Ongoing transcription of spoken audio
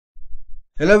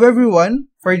Hello everyone!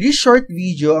 For this short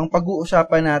video, ang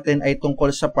pag-uusapan natin ay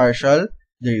tungkol sa partial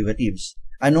derivatives.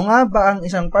 Ano nga ba ang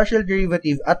isang partial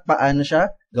derivative at paano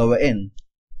siya gawain?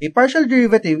 A partial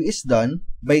derivative is done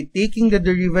by taking the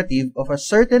derivative of a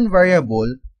certain variable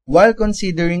while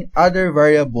considering other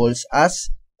variables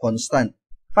as constant.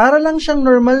 Para lang siyang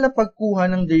normal na pagkuha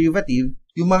ng derivative,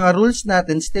 yung mga rules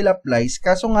natin still applies,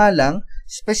 kaso nga lang,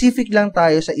 specific lang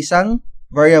tayo sa isang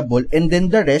variable and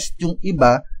then the rest, yung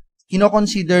iba,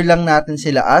 kino-consider lang natin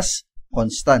sila as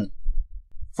constant.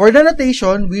 For the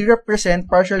notation, we represent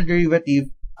partial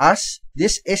derivative as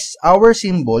this is our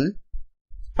symbol.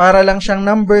 Para lang siyang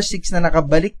number 6 na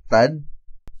nakabaliktad.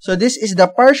 So this is the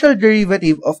partial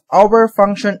derivative of our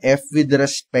function f with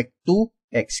respect to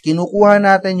x. Kinukuha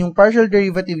natin yung partial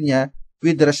derivative niya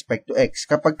with respect to x.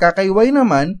 Kapag kay y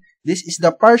naman, this is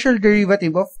the partial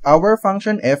derivative of our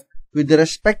function f with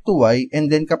respect to y, and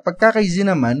then kapag kay z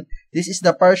naman, this is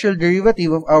the partial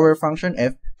derivative of our function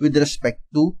f with respect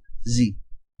to z.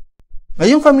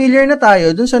 Ngayong familiar na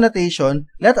tayo dun sa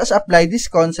notation, let us apply this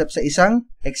concept sa isang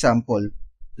example.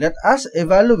 Let us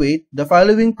evaluate the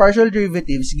following partial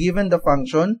derivatives given the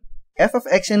function f of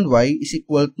x and y is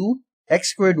equal to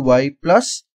x squared y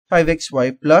plus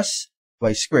 5xy plus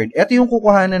y squared. Ito yung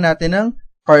kukuhanan natin ng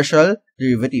partial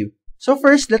derivative. So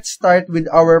first, let's start with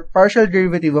our partial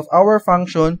derivative of our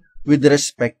function with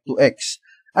respect to x.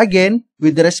 Again,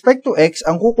 with respect to x,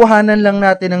 ang kukuhanan lang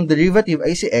natin ng derivative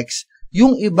ay si x.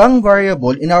 Yung ibang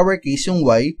variable, in our case yung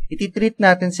y, ititreat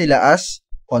natin sila as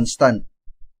constant.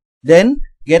 Then,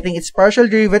 getting its partial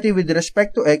derivative with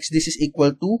respect to x, this is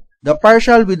equal to the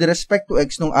partial with respect to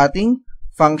x ng ating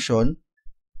function.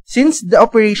 Since the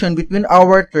operation between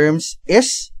our terms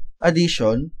is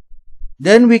addition,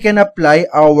 then we can apply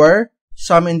our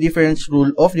sum and difference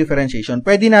rule of differentiation.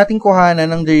 Pwede natin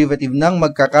kuhanan ng derivative ng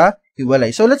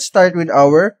magkakahiwalay. So, let's start with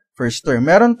our first term.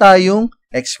 Meron tayong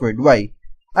x squared y.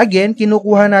 Again,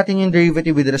 kinukuha natin yung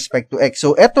derivative with respect to x.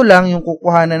 So, eto lang yung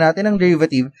kukuhanan natin ng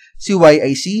derivative. Si y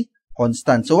ay si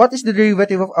constant. So, what is the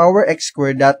derivative of our x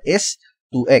squared? That is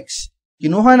 2x.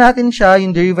 Kinuha natin siya,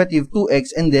 yung derivative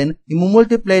 2x, and then,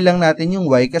 imumultiply lang natin yung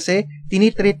y kasi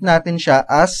tinitreat natin siya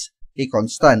as a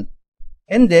constant.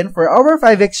 And then, for our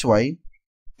 5xy,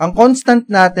 ang constant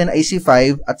natin ay si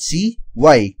 5 at si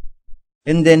y.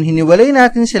 And then, hiniwalay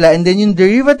natin sila, and then yung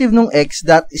derivative ng x,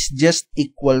 that is just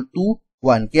equal to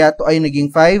 1. Kaya ito ay naging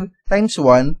 5 times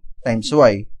 1 times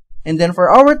y. And then,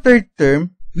 for our third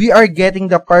term, we are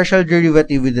getting the partial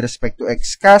derivative with respect to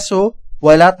x. Kaso,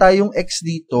 wala tayong x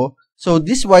dito, so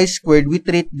this y squared, we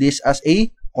treat this as a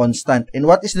constant. And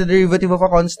what is the derivative of a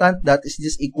constant? That is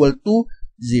just equal to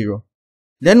 0.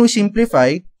 Then we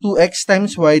simplify, 2x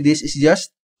times y, this is just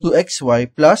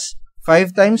 2xy plus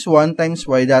 5 times 1 times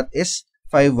y, that is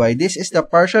 5y. This is the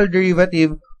partial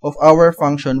derivative of our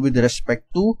function with respect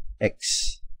to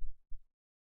x.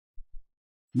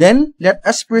 Then, let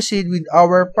us proceed with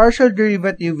our partial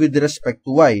derivative with respect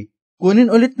to y. Kunin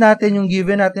ulit natin yung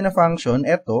given natin na function,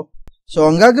 eto. So,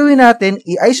 ang gagawin natin,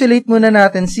 i-isolate muna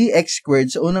natin si x squared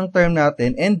sa unang term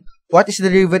natin, and what is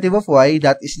the derivative of y?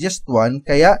 That is just 1.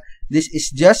 Kaya, this is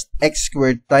just x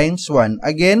squared times 1.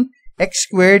 Again, x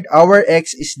squared, our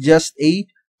x is just a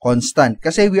constant.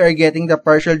 Kasi we are getting the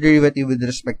partial derivative with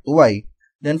respect to y.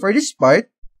 Then for this part,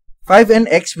 5 and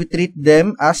x, we treat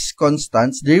them as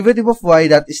constants. Derivative of y,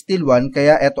 that is still 1.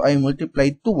 Kaya ito ay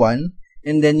multiplied to 1.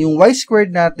 And then yung y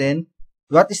squared natin,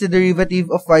 what is the derivative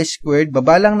of y squared?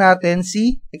 Baba lang natin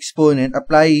si exponent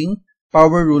applying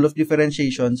power rule of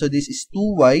differentiation. So this is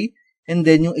 2y. And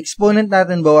then yung exponent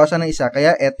natin bawasan ng isa.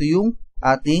 Kaya ito yung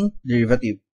ating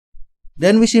derivative.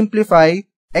 Then we simplify,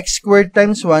 x squared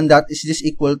times 1, that is just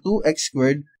equal to x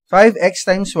squared. 5x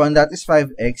times 1, that is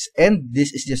 5x. And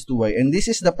this is just 2y. And this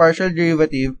is the partial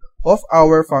derivative of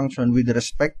our function with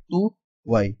respect to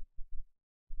y.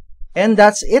 And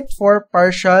that's it for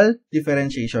partial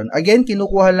differentiation. Again,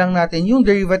 kinukuha lang natin yung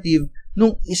derivative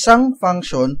ng isang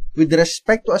function with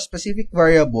respect to a specific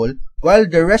variable, while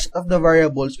the rest of the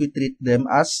variables, we treat them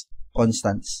as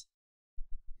constants.